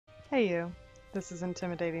Hey you, this is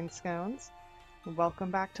Intimidating Scones. Welcome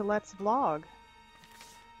back to Let's Vlog.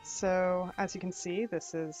 So, as you can see,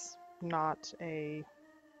 this is not a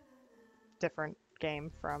different game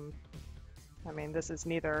from, this is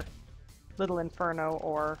neither Little Inferno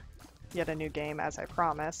or yet a new game as I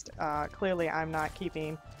promised. Clearly I'm not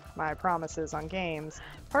keeping my promises on games,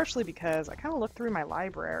 partially because I kind of looked through my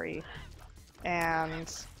library and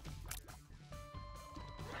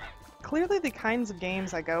clearly the kinds of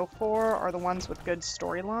games I go for are the ones with good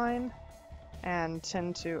storyline and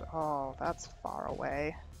tend to... Oh, that's far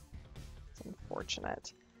away. It's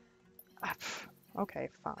unfortunate. Okay,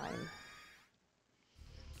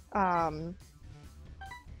 fine.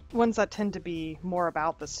 Ones that tend to be more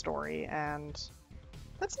about the story, and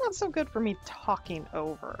that's not so good for me talking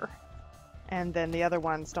over. And then the other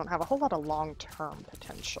ones don't have a whole lot of long-term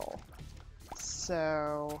potential.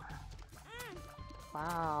 So...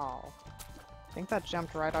 Wow. I think that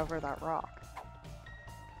jumped right over that rock.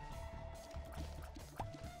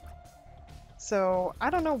 So, I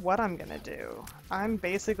don't know what I'm gonna do. I'm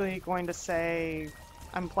basically going to say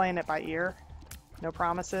I'm playing it by ear. No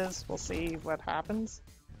promises. We'll see what happens.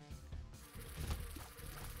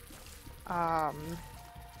 Wow.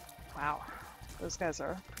 Those guys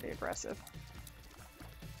are pretty aggressive.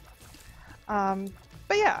 But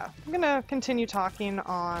yeah, I'm gonna continue talking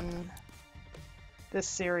on this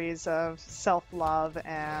series of self-love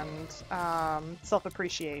and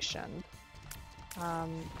self-appreciation.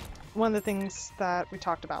 One of the things that we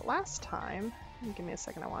talked about last time, give me a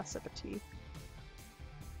second, I want a sip of tea.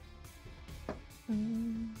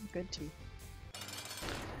 Good tea.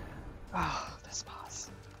 Oh, this boss.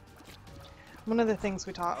 One of the things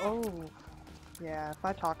we talked, oh, yeah, if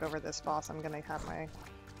I talk over this boss, I'm gonna have my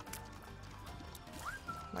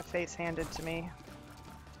face handed to me.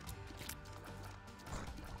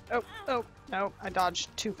 Oh, no, I dodged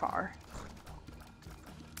too far.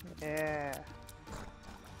 Yeah.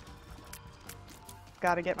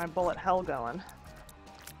 Gotta get my bullet hell going.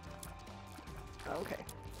 Okay.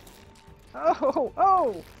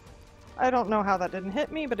 Oh! I don't know how that didn't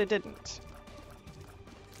hit me, but it didn't.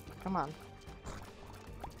 Come on.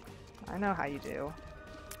 I know how you do.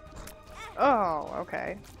 Oh,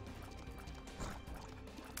 okay.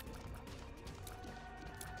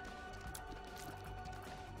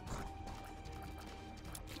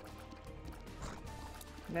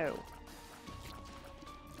 No.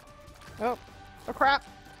 Oh crap!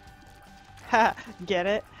 Ha! Get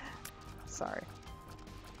it? Sorry.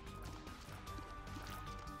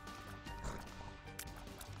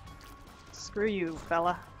 Screw you,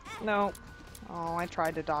 fella. No. Oh, I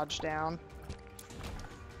tried to dodge down.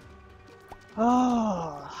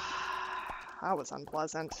 Oh, that was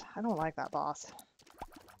unpleasant. I don't like that boss.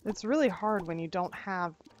 It's really hard when you don't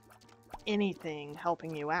have anything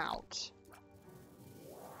helping you out.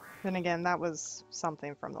 Then again, that was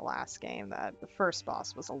something from the last game, that the first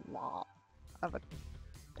boss was a lot of a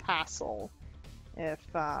hassle if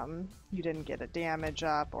you didn't get a damage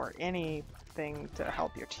up or anything to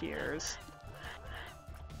help your tears.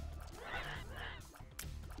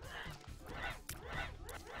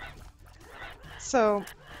 So,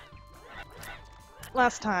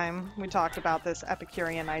 last time we talked about this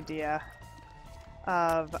Epicurean idea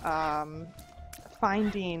of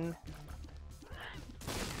finding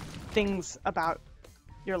things about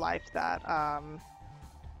your life that are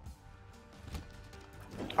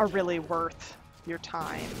really worth your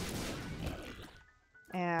time.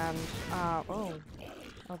 And, oh,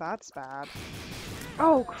 that's bad.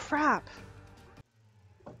 Oh, crap!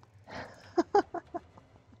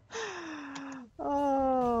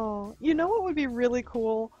 Oh, you know what would be really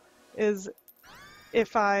cool is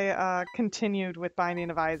if I continued with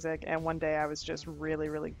Binding of Isaac and one day I was just really,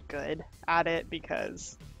 really good at it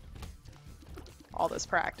because all this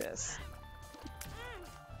practice.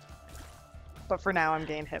 But for now, I'm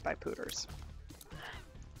getting hit by pooters.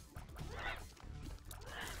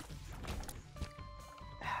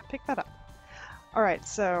 Pick that up. Alright,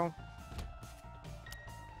 so...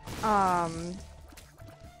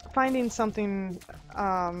 finding something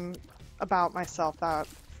about myself that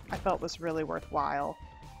I felt was really worthwhile.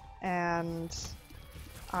 And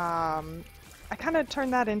I kind of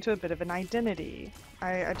turned that into a bit of an identity.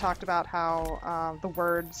 I talked about how the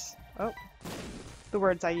words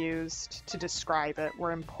I used to describe it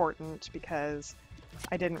were important because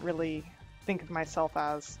I didn't really think of myself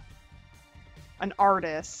as an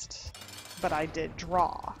artist, but I did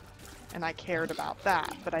draw. And I cared about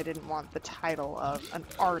that, but I didn't want the title of an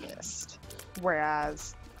artist.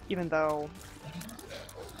 Whereas, even though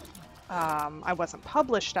I wasn't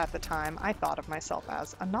published at the time, I thought of myself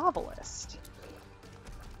as a novelist.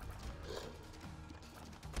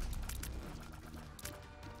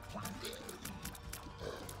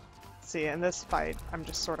 See, in this fight, I'm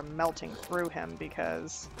just sort of melting through him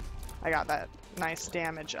because I got that nice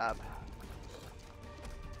damage up.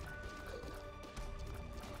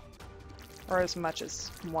 Or as much as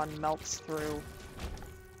one melts through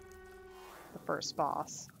the first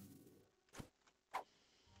boss.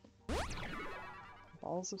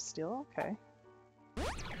 Balls of steel, okay.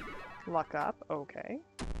 Luck up, okay.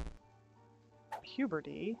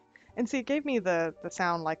 Puberty. And see, it gave me the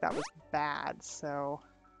sound like that was bad, so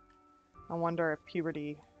I wonder if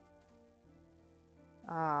puberty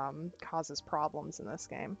causes problems in this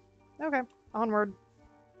game. Okay, onward.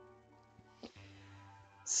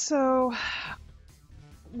 So,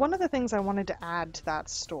 one of the things I wanted to add to that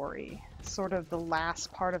story, sort of the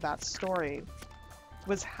last part of that story,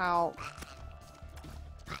 was how...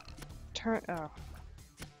 Oh.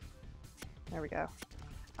 There we go.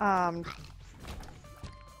 Oh,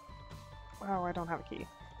 I don't have a key.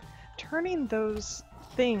 Turning those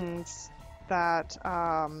things that,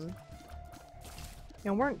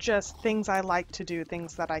 weren't just things I liked to do,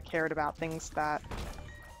 things that I cared about, things that,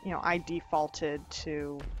 I defaulted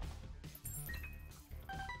to,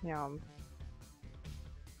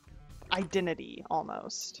 identity,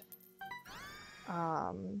 almost.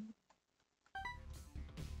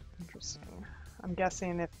 Interesting. I'm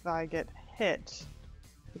guessing if I get hit,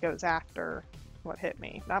 it goes after what hit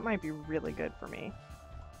me. That might be really good for me.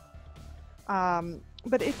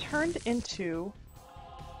 But it turned into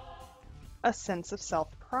a sense of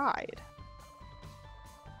self-pride.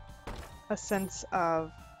 A sense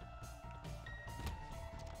of,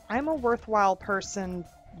 I'm a worthwhile person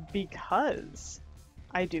because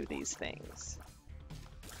I do these things.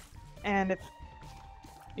 And if,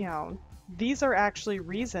 these are actually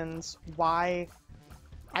reasons why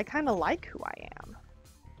I kind of like who I am.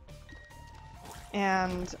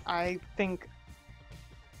 And I think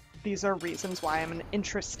these are reasons why I'm an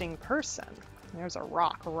interesting person. There's a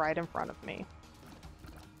rock right in front of me.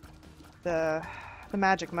 The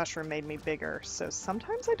magic mushroom made me bigger, so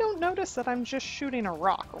sometimes I don't notice that I'm just shooting a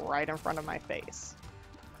rock right in front of my face.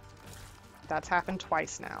 That's happened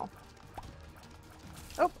twice now.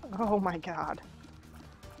 Oh my god.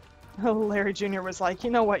 Oh, Larry Jr. was like, you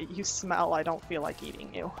know what, you smell, I don't feel like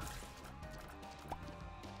eating you.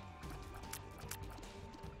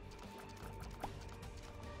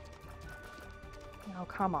 Oh,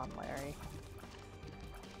 come on, Larry.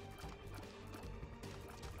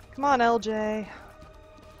 Come on, LJ.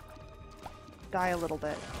 Die a little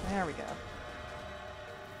bit. There we go.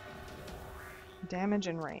 Damage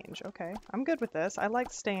and range. Okay, I'm good with this. I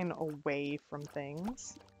like staying away from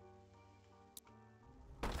things.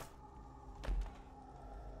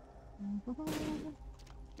 I'm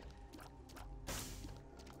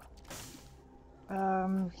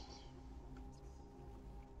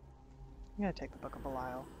gonna take the Book of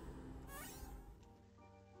Belial.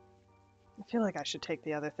 I feel like I should take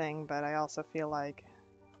the other thing, but I also feel like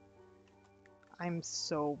I'm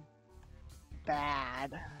so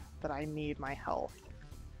bad that I need my health.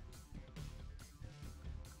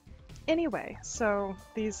 Anyway, so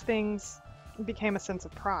these things became a sense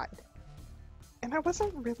of pride. And I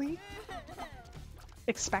wasn't really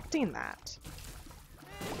expecting that.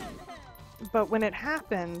 But when it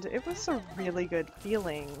happened, it was a really good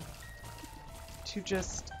feeling to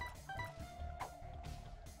just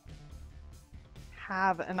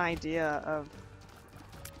have an idea of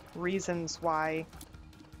reasons why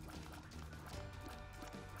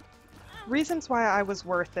I was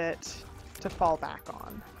worth it to fall back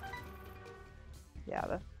on. Yeah,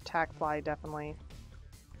 the attack fly definitely.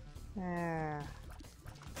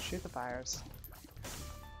 Shoot the fires.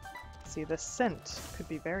 See, the scent could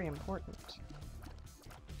be very important.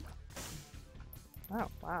 Oh,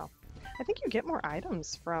 wow. I think you get more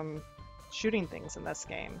items from shooting things in this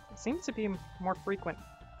game. It seems to be more frequent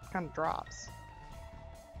kind of drops.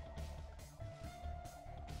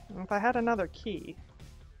 And if I had another key...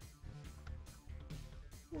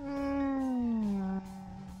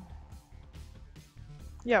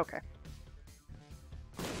 Yeah, okay.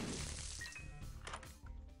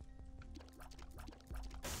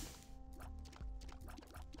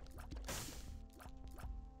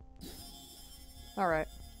 Alright,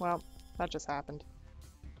 well, that just happened.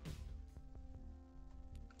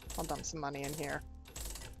 I'll dump some money in here.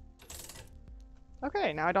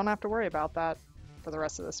 Okay, now I don't have to worry about that for the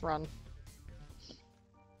rest of this run.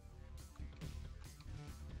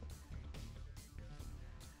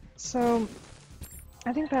 So,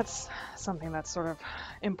 I think that's something that's sort of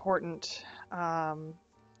important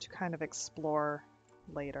to kind of explore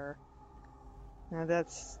later. Now,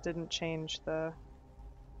 this didn't change the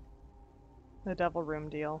Devil Room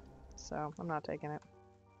deal, so I'm not taking it.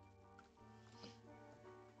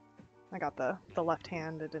 I got the left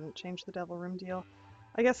hand. It didn't change the Devil Room deal.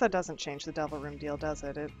 I guess that doesn't change the Devil Room deal, does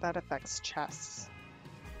it? That affects chess.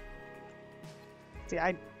 See,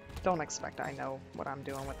 I don't expect I know what I'm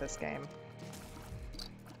doing with this game.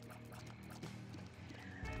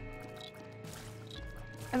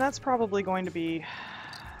 And that's probably going to be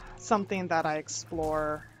something that I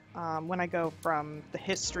explore when I go from the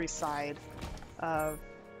history side of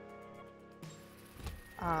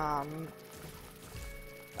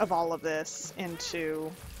all of this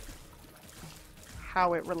into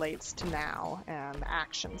how it relates to now and the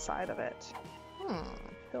action side of it.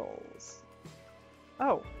 Pills.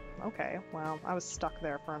 Oh, okay. Well, I was stuck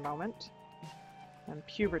there for a moment. And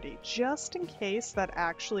puberty. Just in case that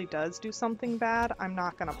actually does do something bad, I'm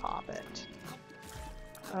not gonna pop it.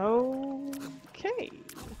 Okay.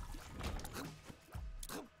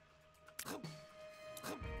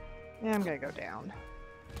 Yeah, I'm gonna go down.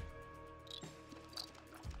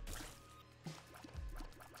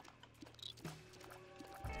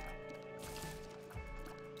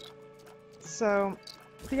 So,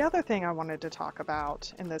 the other thing I wanted to talk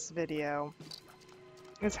about in this video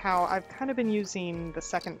is how I've kind of been using the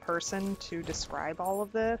second person to describe all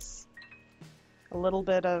of this. A little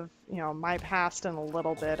bit of, you know, my past and a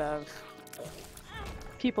little bit of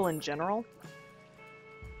people in general.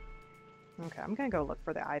 Okay, I'm gonna go look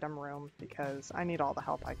for the item room because I need all the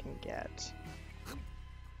help I can get.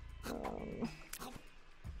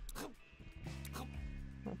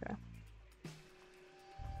 Okay.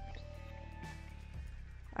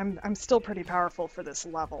 I'm still pretty powerful for this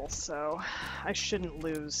level, so I shouldn't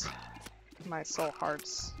lose my soul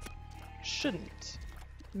hearts. Shouldn't.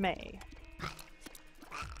 May.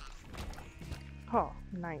 Oh,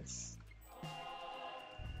 nice.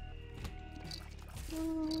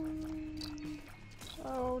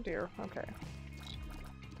 Oh dear, okay.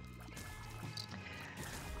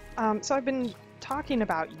 So I've been talking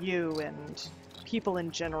about you and people in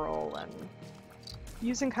general and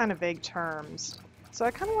using kind of vague terms. So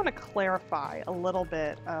I kind of want to clarify a little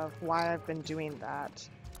bit of why I've been doing that.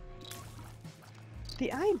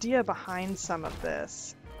 The idea behind some of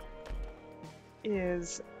this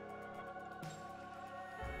is...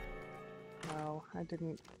 Oh, I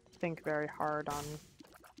didn't think very hard on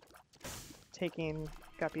taking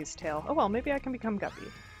Guppy's tail. Oh well, maybe I can become Guppy.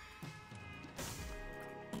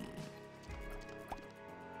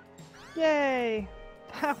 Yay!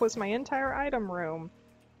 That was my entire item room.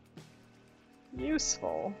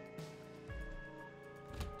 Useful.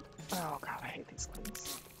 Oh god, I hate these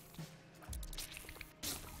things.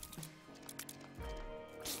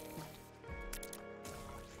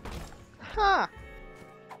 Ha!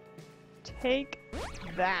 Take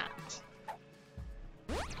that.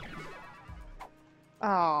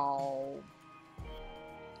 Oh.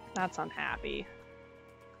 That's unhappy.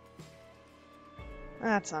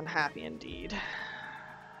 That's unhappy indeed.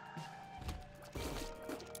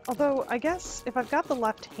 Although, I guess if I've got the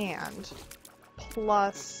left hand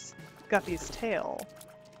plus Guppy's tail,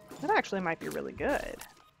 that actually might be really good.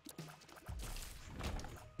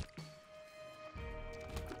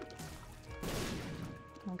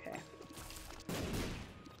 Okay.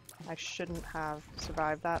 I shouldn't have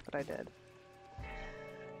survived that, but I did.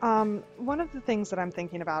 One of the things that I'm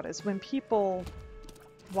thinking about is when people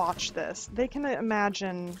watch this, they can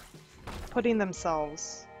imagine putting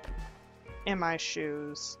themselves in my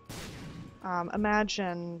shoes.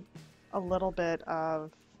 Imagine a little bit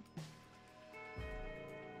of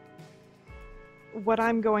what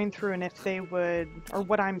I'm going through and if they would, or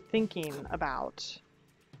what I'm thinking about,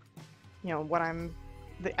 you know,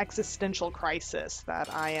 the existential crisis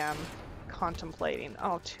that I am contemplating.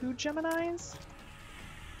 Oh, 2 Geminis?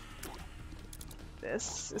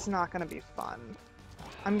 This is not going to be fun.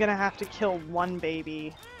 I'm going to have to kill one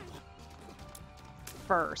baby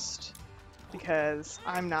first, because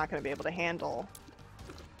I'm not going to be able to handle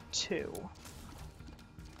 2.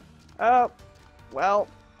 Oh, well,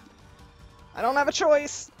 I don't have a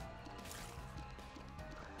choice.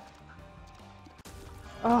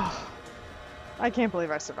 Oh, I can't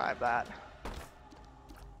believe I survived that.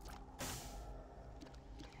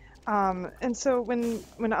 And so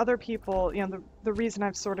when other people, you know, the reason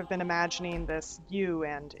I've sort of been imagining this you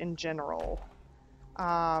and in general,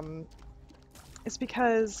 is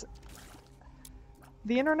because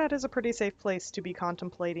the internet is a pretty safe place to be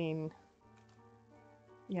contemplating,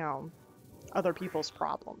 you know, other people's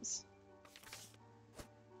problems.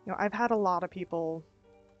 You know, I've had a lot of people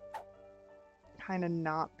kind of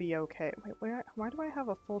not be okay. Wait, why do I have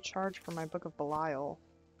a full charge for my Book of Belial?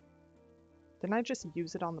 Didn't I just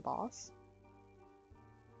use it on the boss?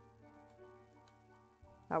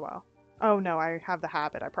 Oh well. Oh no, I have the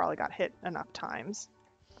habit. I probably got hit enough times.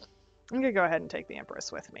 I'm gonna go ahead and take the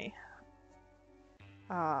Empress with me.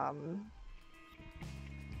 I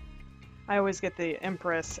always get the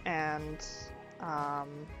Empress and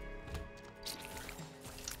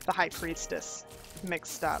the High Priestess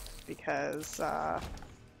mixed up because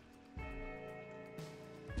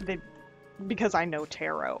because I know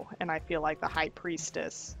tarot, and I feel like the High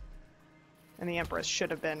Priestess and the Empress should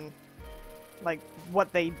have been, like,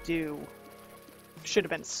 what they do should have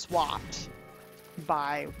been swapped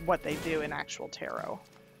by what they do in actual tarot.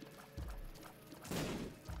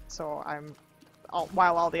 So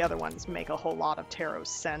while all the other ones make a whole lot of tarot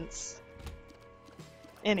sense.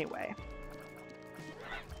 Anyway.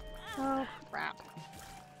 Oh, crap.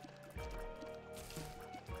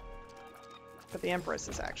 But the Empress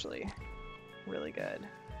is actually really good.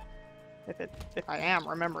 If I am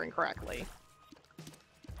remembering correctly.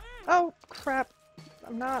 Oh, crap.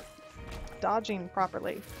 I'm not dodging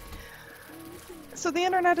properly. So the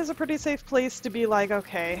internet is a pretty safe place to be like,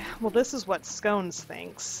 okay, well, this is what Scones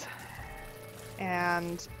thinks.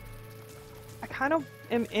 And I kind of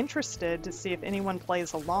am interested to see if anyone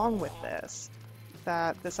plays along with this.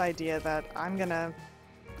 This idea that I'm gonna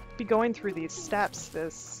be going through these steps,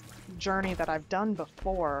 this journey that I've done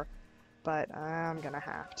before, but I'm gonna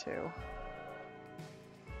have to.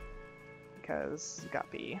 Because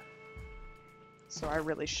Guppy. So I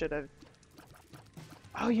really should have...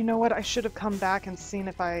 Oh, you know what? I should have come back and seen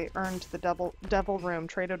if I earned the devil room,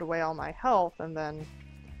 traded away all my health, and then...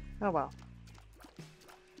 Oh well.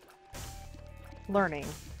 Learning.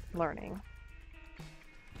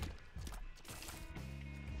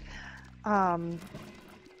 I'm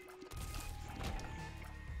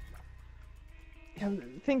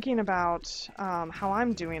thinking about how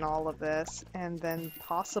I'm doing all of this, and then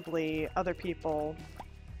possibly other people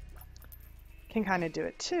can kind of do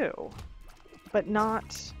it too, but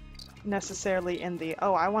not necessarily in the,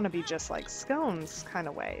 oh, I want to be just like Scones kind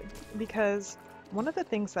of way, because one of the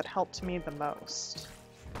things that helped me the most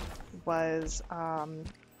was,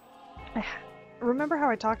 remember how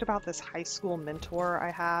I talked about this high school mentor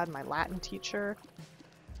I had, my Latin teacher,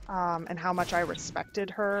 and how much I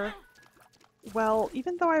respected her? Well,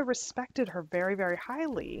 even though I respected her very, very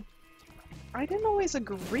highly, I didn't always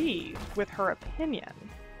agree with her opinion.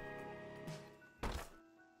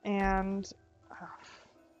 And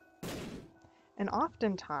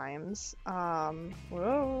oftentimes,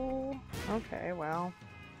 whoa, okay, well.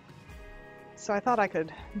 So I thought I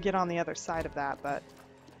could get on the other side of that, but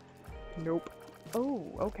nope.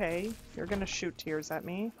 Oh, okay, you're gonna shoot tears at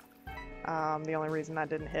me. The only reason that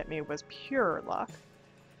didn't hit me was pure luck.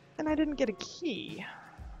 And I didn't get a key.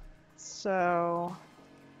 So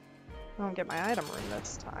I don't get my item room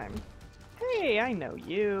this time. Hey, I know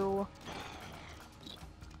you.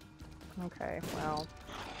 Okay, well,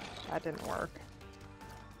 that didn't work.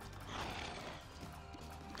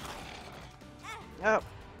 Oh.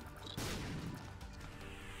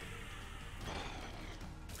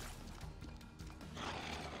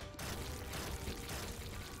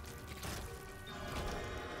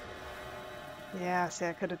 Yeah, see,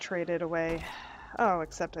 I could have traded away. Oh,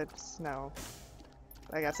 except it's... no.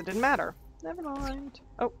 I guess it didn't matter. Never mind.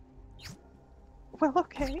 Oh. Well,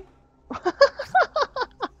 okay.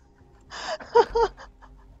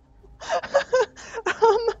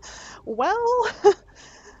 Well,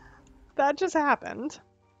 that just happened.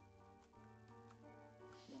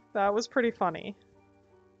 That was pretty funny.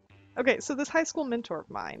 Okay, so this high school mentor of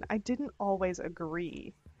mine, I didn't always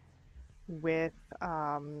agree with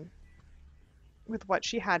what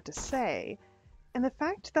she had to say. And the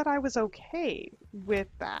fact that I was okay with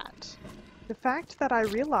that, the fact that I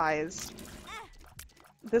realized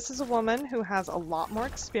this is a woman who has a lot more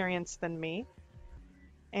experience than me,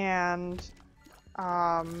 and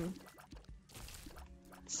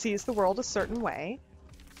sees the world a certain way,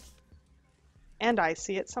 and I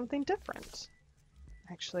see it something different.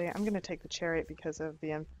 Actually, I'm going to take the chariot because of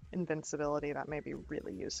the invincibility. That may be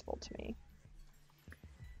really useful to me.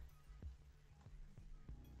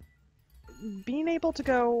 Being able to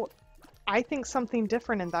go, I think something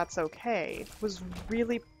different and that's okay, was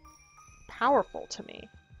really powerful to me.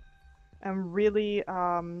 And really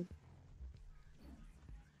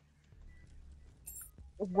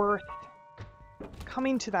worth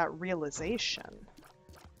coming to that realization.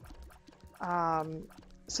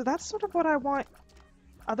 So that's sort of what I want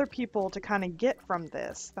other people to kind of get from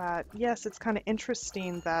this. That, yes, it's kind of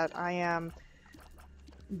interesting that I am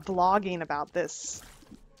vlogging about this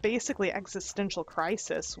basically existential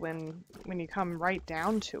crisis when you come right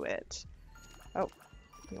down to it. Oh,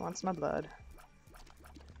 he wants my blood.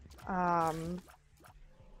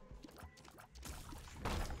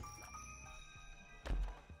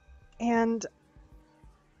 And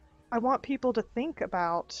I want people to think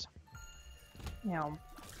about, you know,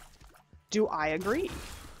 do I agree?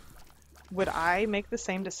 Would I make the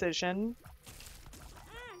same decision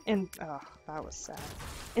in, oh, that was sad,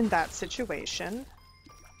 in that situation?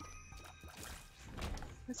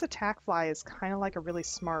 This attack fly is kind of like a really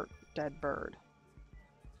smart dead bird.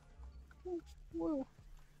 Whoa.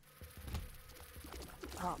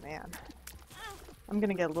 Oh man. I'm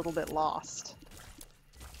gonna get a little bit lost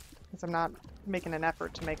because I'm not making an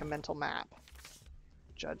effort to make a mental map.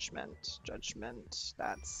 Judgment, judgment.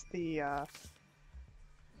 That's the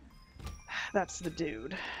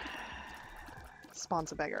dude.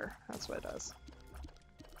 Spawns a beggar. That's what it does.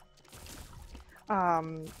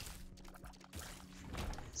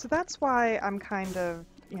 So that's why I'm kind of,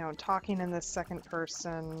 you know, talking in this second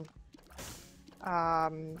person.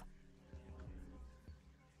 Kind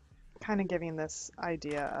of giving this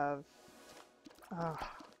idea of, I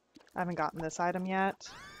haven't gotten this item yet,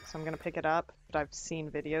 so I'm gonna pick it up, but I've seen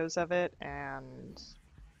videos of it, and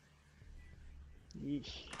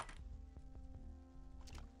yeesh.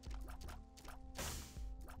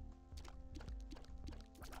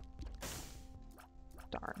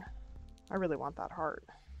 Darn. I really want that heart.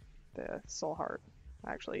 The soul heart.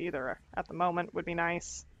 Actually, either at the moment would be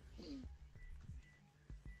nice.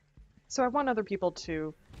 So I want other people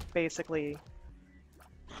to basically,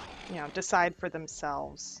 you know, decide for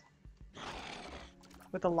themselves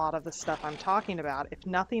with a lot of the stuff I'm talking about, if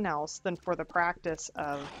nothing else than for the practice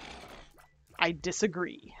of I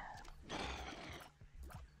disagree.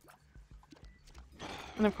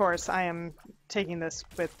 And of course, I am taking this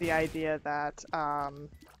with the idea that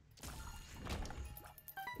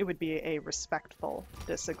it would be a respectful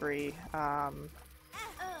disagree.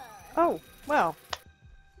 Oh, well,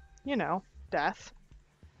 you know, death.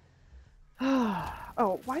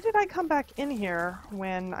 Oh, why did I come back in here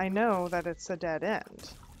when I know that it's a dead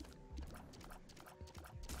end?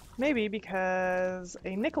 Maybe because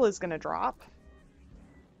a nickel is going to drop,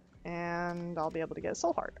 and I'll be able to get a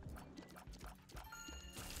soul heart.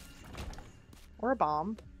 Or a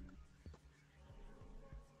bomb.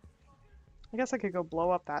 I guess I could go blow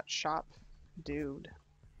up that shop dude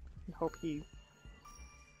and hope he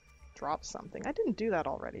drops something. I didn't do that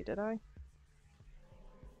already, did I?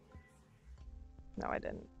 No, I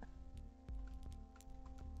didn't.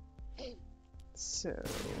 So...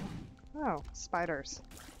 oh, spiders.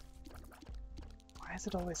 Why is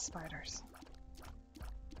it always spiders?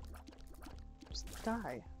 Just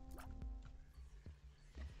die.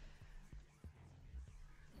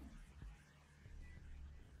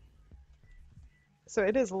 So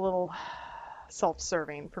it is a little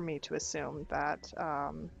self-serving for me to assume that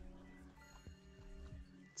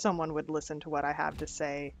someone would listen to what I have to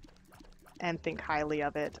say and think highly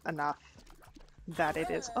of it enough that it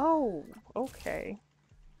is, oh, okay.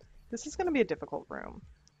 This is going to be a difficult room.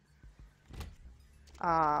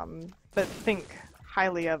 But think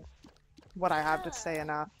highly of what I have to say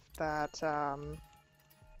enough that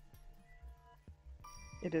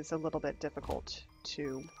it is a little bit difficult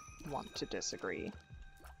to want to disagree.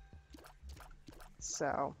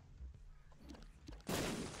 So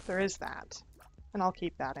there is that, and I'll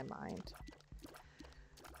keep that in mind.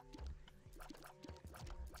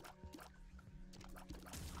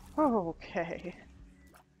 Okay.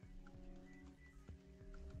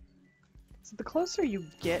 So the closer you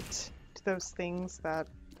get to those things that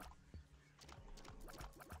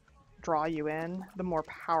draw you in, the more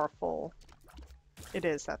powerful it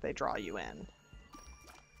is that they draw you in.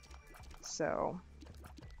 So,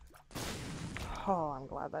 oh, I'm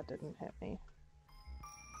glad that didn't hit me.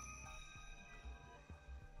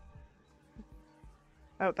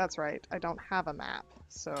 Oh, that's right. I don't have a map,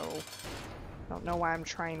 so I don't know why I'm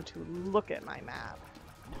trying to look at my map.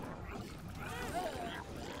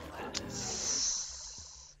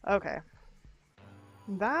 Okay.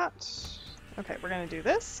 Okay, we're gonna do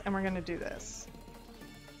this, and we're gonna do this.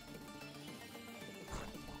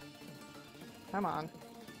 Come on.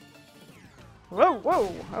 Whoa,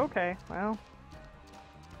 whoa! Okay, well.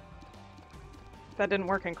 That didn't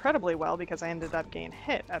work incredibly well because I ended up getting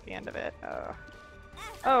hit at the end of it.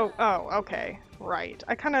 Oh, okay. Right.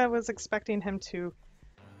 I kind of was expecting him to...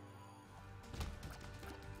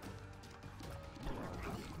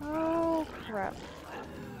 oh, crap.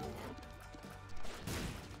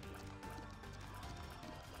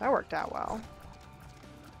 That worked out well.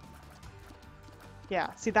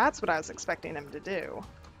 Yeah, see, that's what I was expecting him to do.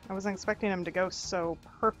 I wasn't expecting him to go so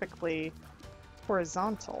perfectly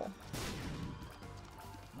horizontal.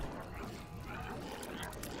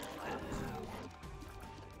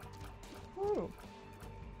 Ooh.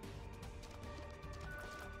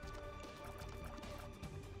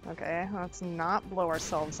 Okay, let's not blow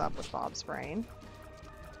ourselves up with Bob's brain.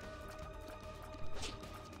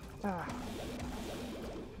 Ah,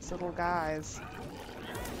 these little guys.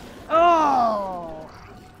 Oh!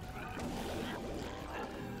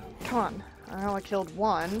 Come on. I only killed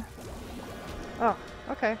one. Oh,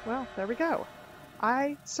 okay, well, there we go.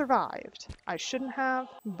 I survived. I shouldn't have,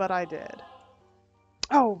 but I did.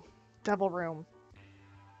 Oh, devil room.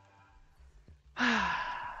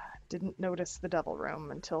 Didn't notice the devil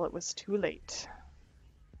room until it was too late.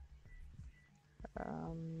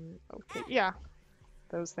 Okay, yeah.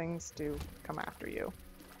 Those things do come after you.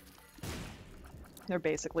 They're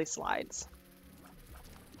basically slides.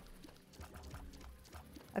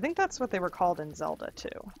 I think that's what they were called in Zelda, too.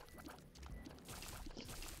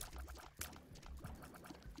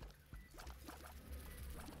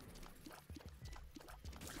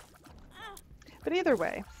 But either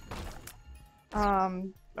way,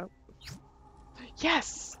 oh.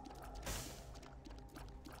 Yes!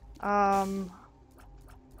 No,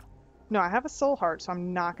 I have a soul heart, so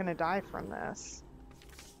I'm not gonna die from this.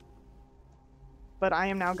 But I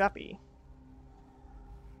am now Guppy.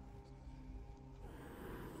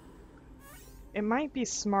 It might be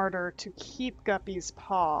smarter to keep Guppy's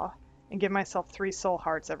paw and give myself 3 soul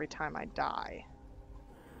hearts every time I die.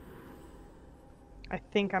 I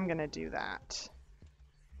think I'm gonna do that.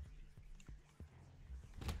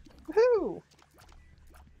 Woohoo!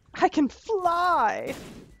 I can fly!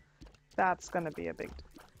 That's gonna be a big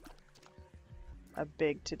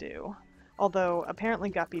to-do. Although, apparently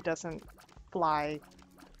Guppy doesn't fly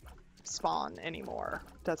spawn anymore.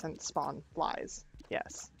 Doesn't spawn flies.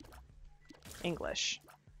 Yes. English.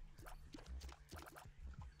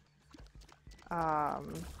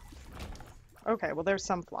 Okay, well there's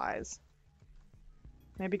some flies.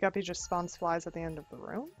 Maybe Guppy just spawns flies at the end of the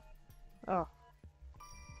room? Oh.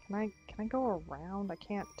 Can I go around? I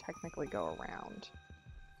can't technically go around.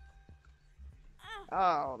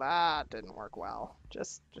 Oh, that didn't work well.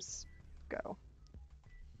 Just go.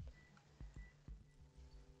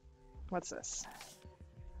 What's this?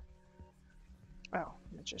 Oh,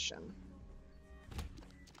 magician.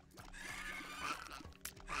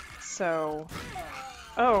 So,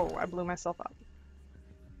 oh, I blew myself up.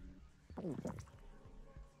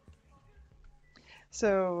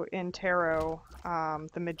 So in tarot,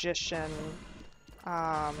 the magician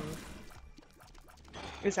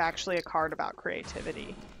is actually a card about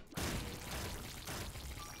creativity.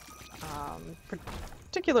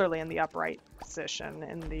 Particularly in the upright position.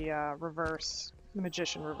 In the reverse, the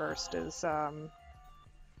magician reversed is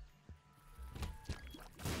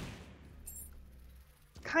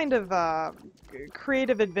kind of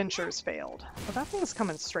creative adventures failed. Well, that thing's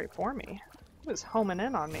coming straight for me. It was homing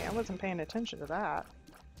in on me. I wasn't paying attention to that.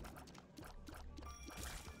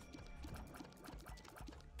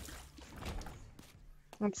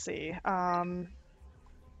 Let's see.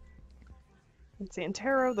 Let's see. In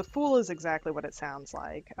tarot, the Fool is exactly what it sounds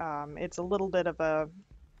like. It's a little bit of a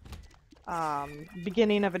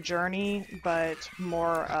beginning of a journey, but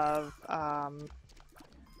more of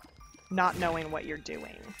not knowing what you're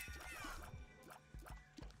doing.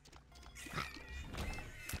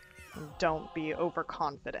 Don't be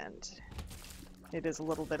overconfident. It is a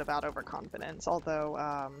little bit about overconfidence,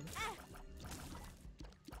 although,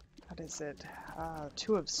 what is it?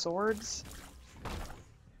 Two of Swords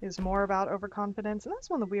is more about overconfidence, and that's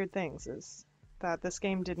one of the weird things, is that this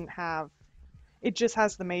game didn't have... It just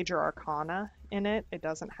has the major arcana in it. It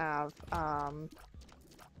doesn't have,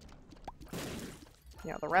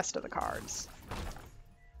 you know, the rest of the cards.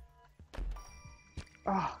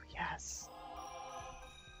 Oh, yes.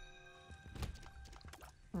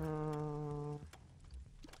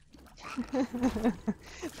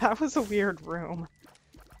 That was a weird room.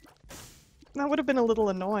 That would have been a little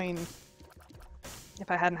annoying if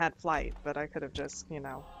I hadn't had flight, but I could have just, you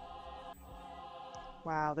know...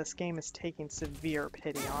 Wow, this game is taking severe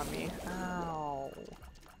pity on me. Ow.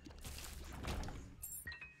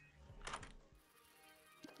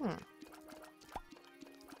 I'm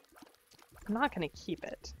not gonna keep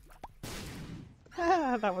it.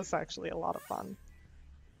 That was actually a lot of fun.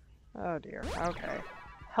 Oh dear, okay.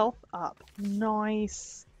 Health up.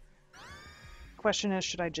 Nice. Question is,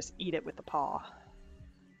 should I just eat it with the paw?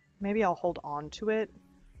 Maybe I'll hold on to it.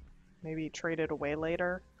 Maybe trade it away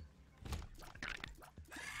later.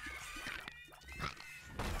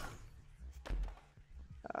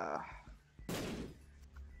 I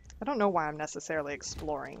don't know why I'm necessarily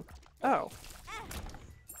exploring. Oh.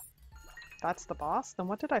 That's the boss? Then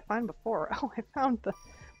what did I find before? Oh, I found the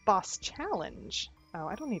boss challenge. Oh,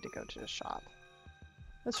 I don't need to go to the shop.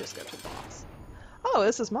 Let's just go to the boss. Oh,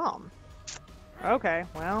 this is Mom. Okay,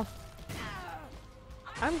 well,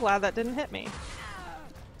 I'm glad that didn't hit me.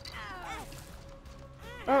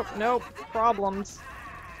 Oh, nope, problems.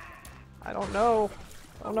 I don't know.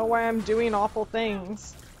 I don't know why I'm doing awful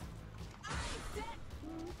things.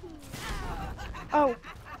 Oh,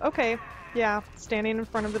 okay. Yeah, standing in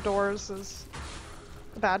front of the doors is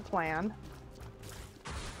a bad plan.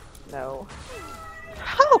 No.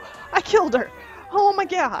 Oh! I killed her! Oh my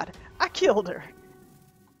god! I killed her!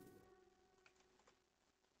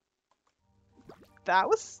 That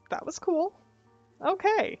was cool.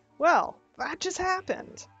 Okay, well, that just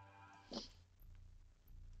happened.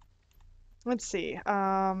 Let's see,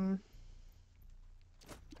 the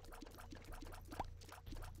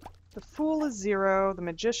Fool is 0, the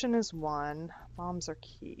Magician is 1, Bombs are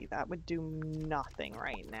key. That would do nothing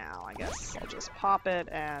right now. I guess I'll just pop it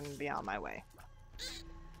and be on my way.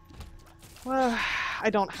 Well, I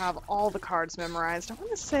don't have all the cards memorized. I want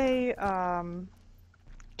to say,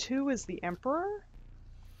 2 is the Emperor?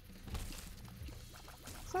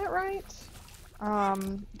 Is that right?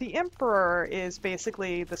 The Emperor is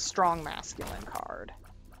basically the strong masculine card.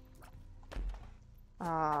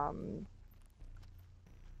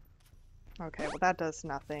 Okay, well that does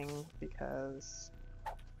nothing because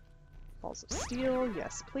Balls of Steel,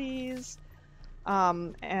 yes please.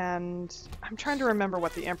 And I'm trying to remember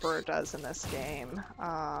what the Emperor does in this game.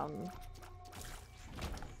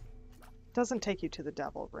 Doesn't take you to the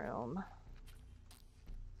Devil Room.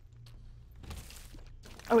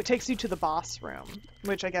 Oh, it takes you to the boss room,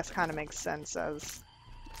 which I guess kind of makes sense as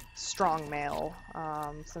strong male,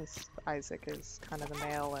 since Isaac is kind of the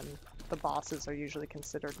male and the bosses are usually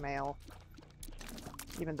considered male,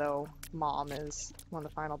 even though Mom is one of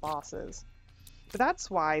the final bosses. But that's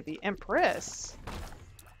why the Empress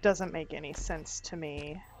doesn't make any sense to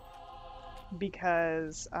me,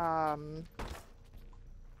 because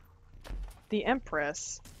the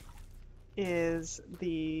Empress is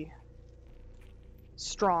the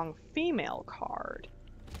strong female card,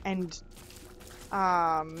 and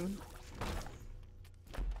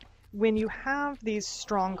when you have these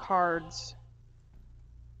strong cards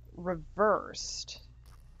reversed,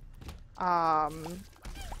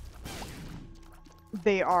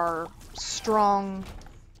 they are strong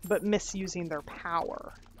but misusing their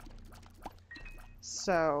power.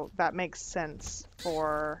 So that makes sense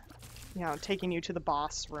for, you know, taking you to the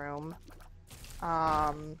boss room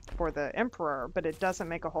for the Emperor, but it doesn't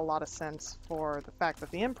make a whole lot of sense for the fact that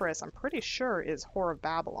the Empress, I'm pretty sure, is Whore of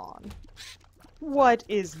Babylon. What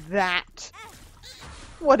is that?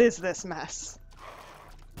 What is this mess?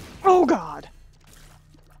 Oh god!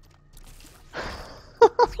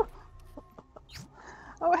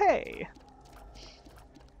 Oh hey!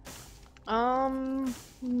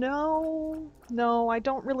 No, I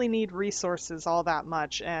don't really need resources all that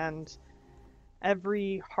much, and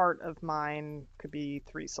every heart of mine could be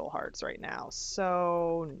 3 soul hearts right now,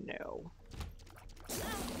 so no.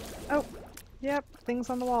 Oh, yep, things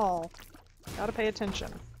on the wall. Gotta pay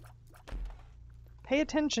attention. Pay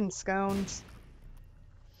attention, Scones.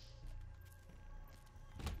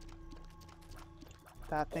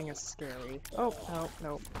 That thing is scary. Oh, no,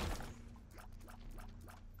 nope.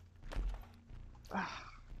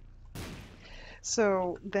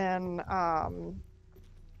 So then,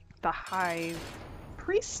 the High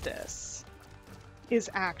Priestess is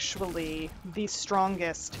actually the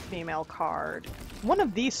strongest female card. One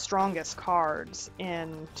of the strongest cards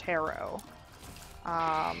in Tarot.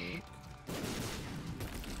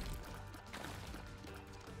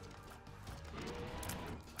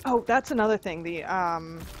 Oh, that's another thing. The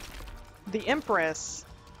Empress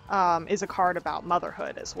is a card about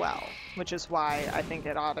motherhood as well, which is why I think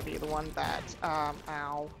it ought to be the one that,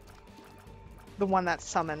 the one that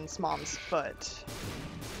summons Mom's foot.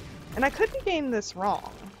 And I could be getting this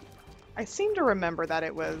wrong. I seem to remember that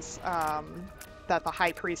it was, that the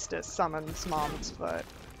High Priestess summons Mom's foot,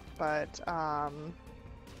 but, yeah,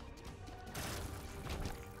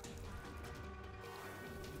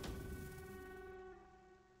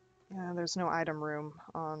 there's no item room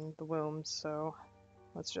on the womb, so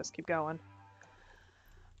let's just keep going.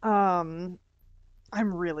 I'm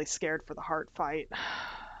really scared for the heart fight.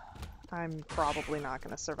 I'm probably not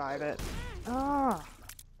gonna survive it. Ah,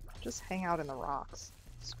 just hang out in the rocks.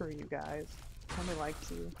 Screw you guys. Nobody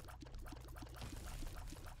likes you.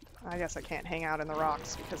 I guess I can't hang out in the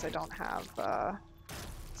rocks because I don't have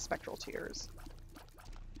spectral tears.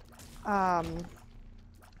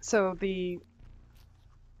 So the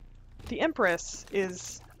Empress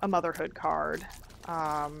is a motherhood card.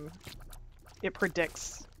 It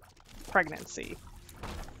predicts pregnancy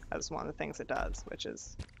as one of the things it does, which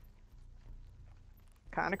is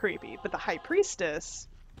kind of creepy. But the High Priestess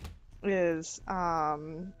is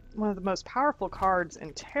one of the most powerful cards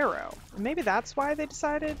in tarot. Maybe that's why they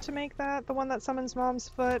decided to make that the one that summons Mom's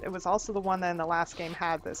Foot. It was also the one that in the last game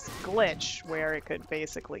had this glitch where it could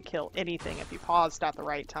basically kill anything if you paused at the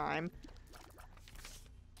right time.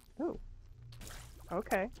 Ooh.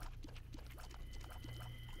 Okay.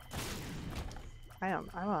 I'm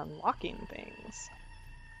unlocking things.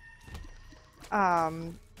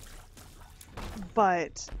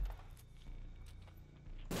 But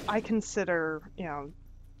I consider, you know,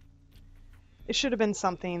 it should have been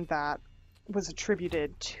something that was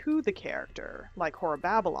attributed to the character, like Horror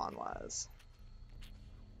Babylon was.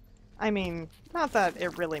 I mean, not that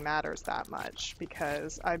it really matters that much,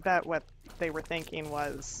 because I bet what they were thinking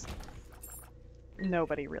was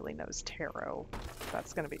nobody really knows tarot.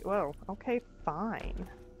 That's gonna be, whoa, okay, fine.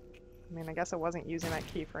 I mean, I guess I wasn't using that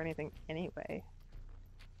key for anything anyway.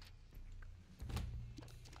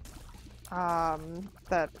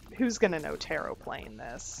 That who's gonna know tarot playing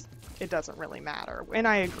this? It doesn't really matter. And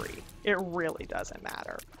I agree, it really doesn't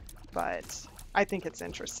matter. But I think it's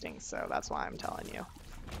interesting, so that's why I'm telling you.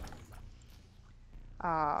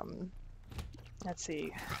 Let's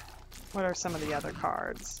see. What are some of the other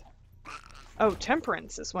cards? Oh,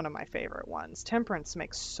 Temperance is one of my favorite ones. Temperance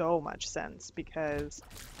makes so much sense because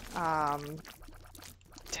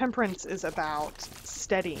Temperance is about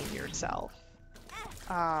steadying yourself.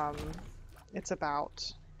 It's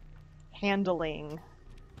about handling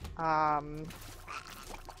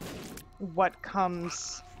what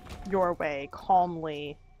comes your way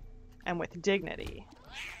calmly and with dignity.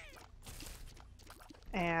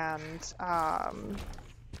 And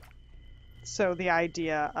so the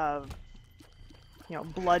idea of, you know,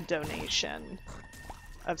 blood donation,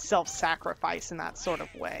 of self-sacrifice in that sort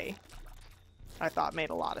of way, I thought made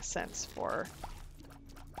a lot of sense for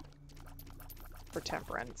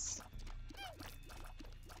Temperance.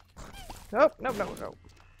 Nope, no, no, no.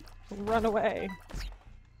 Run away.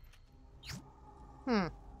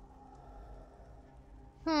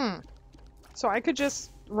 So I could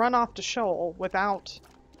just run off to Shoal without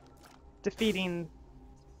defeating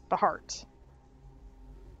the heart.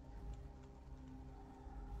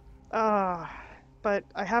 But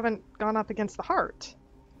I haven't gone up against the heart.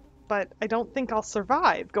 But I don't think I'll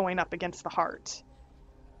survive going up against the heart.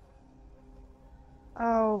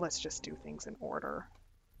 Oh, let's just do things in order.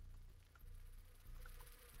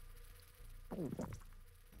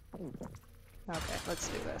 Okay, let's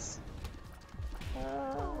do this.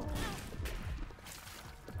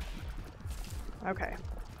 Okay.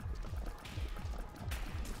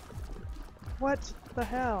 What the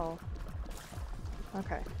hell?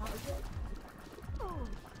 Okay.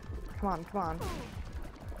 Come on, come on.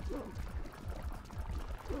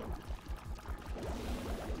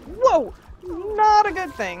 Whoa! Not a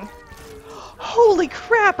good thing. Holy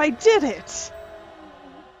crap, I did it!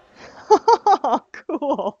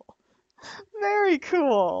 Cool. Very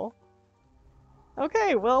cool.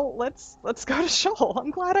 Okay, well, let's go to Shoal.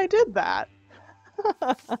 I'm glad I did that.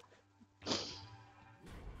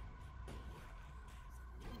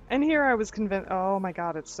 And here I was convinced. Oh my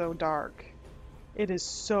god, it's so dark. It is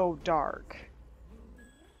so dark.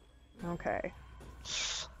 Okay.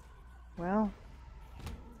 Well,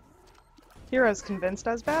 here I was convinced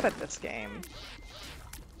I was bad at this game.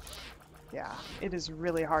 Yeah, it is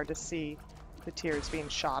really hard to see the tears being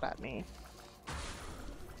shot at me.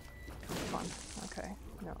 Come on. Okay.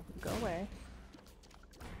 No, go away.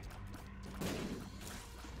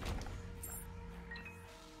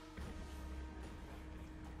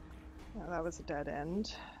 Oh, that was a dead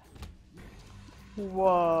end.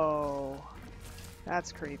 Whoa.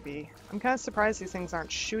 That's creepy. I'm kind of surprised these things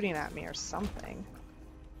aren't shooting at me or something.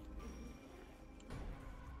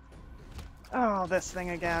 Oh, this thing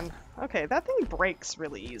again. Okay, that thing breaks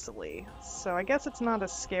really easily, so I guess it's not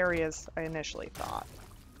as scary as I initially thought.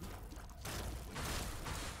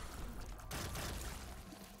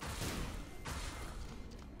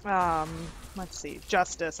 Let's see.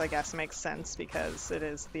 Justice, I guess, makes sense because it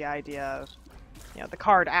is the idea of, you know, the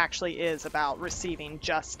card actually is about receiving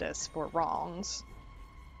justice for wrongs,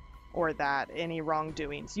 or that any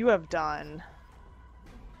wrongdoings you have done,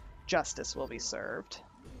 justice will be served.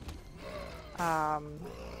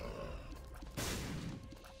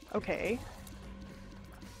 Okay.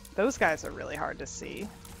 Those guys are really hard to see.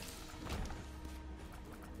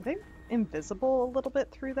 Are they invisible a little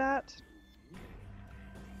bit through that?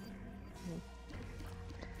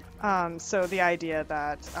 So the idea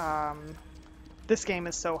that this game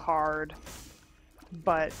is so hard,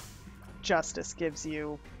 but justice gives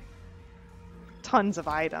you tons of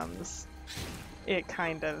items, it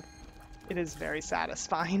kind of it is very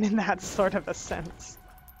satisfying in that sort of a sense.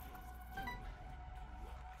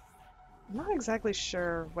 I'm not exactly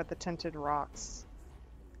sure what the tinted rocks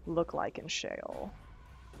look like in shale.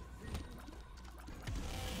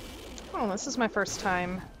 Oh, this is my first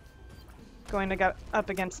time going to get up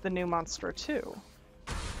against the new monster too.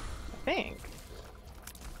 I think.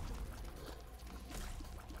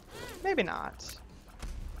 Maybe not.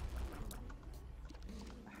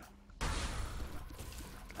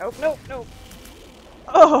 Oh, no, no.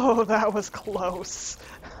 Oh, that was close.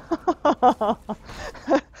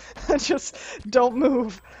 Just don't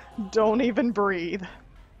move. Don't even breathe.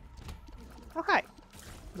 Oh, hi.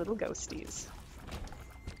 Little ghosties.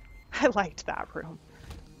 I liked that room.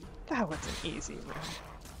 That was an easy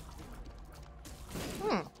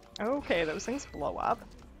room. Okay, those things blow up.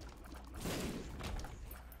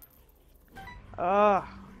 Ugh.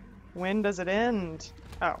 When does it end?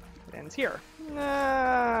 Oh, it ends here.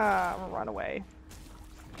 Nah, run away.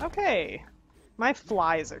 Okay. My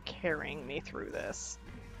flies are carrying me through this.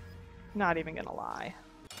 Not even gonna lie.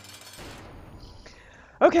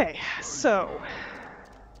 Okay, so...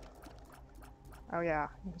 Oh yeah,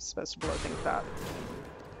 I'm supposed to blow things up.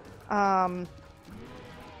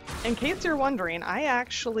 In case you're wondering, I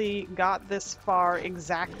actually got this far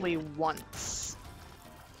exactly once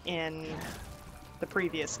in the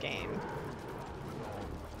previous game.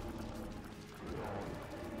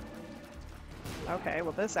 Okay,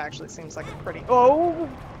 well this actually seems like a pretty... Oh,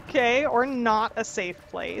 okay, or not a safe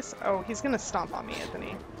place. Oh, he's gonna stomp on me, isn't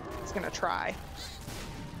he? He's gonna try.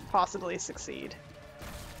 Possibly succeed.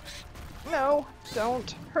 No,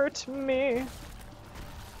 don't hurt me.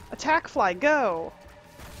 Attack fly, go!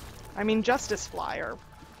 I mean justice fly, or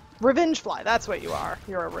revenge fly, that's what you are.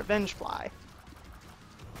 You're a revenge fly.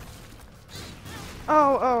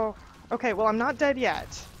 Oh, okay, well I'm not dead yet.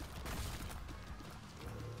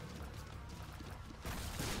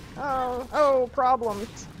 Oh,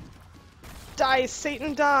 problems. Die,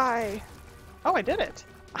 Satan, die! Oh, I did it.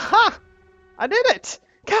 Aha! I did it!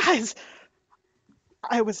 Guys!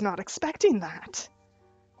 I was not expecting that.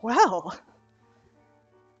 Well.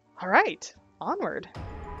 Alright, onward.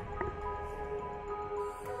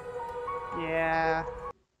 Yeah,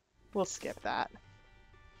 we'll skip that.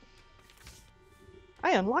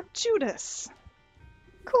 I unlocked Judas!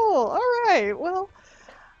 Cool, alright, well,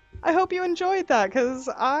 I hope you enjoyed that, because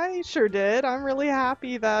I sure did. I'm really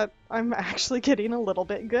happy that I'm actually getting a little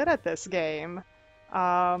bit good at this game.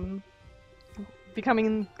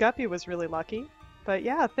 Becoming Guppy was really lucky. But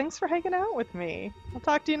yeah, thanks for hanging out with me. I'll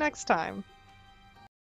talk to you next time.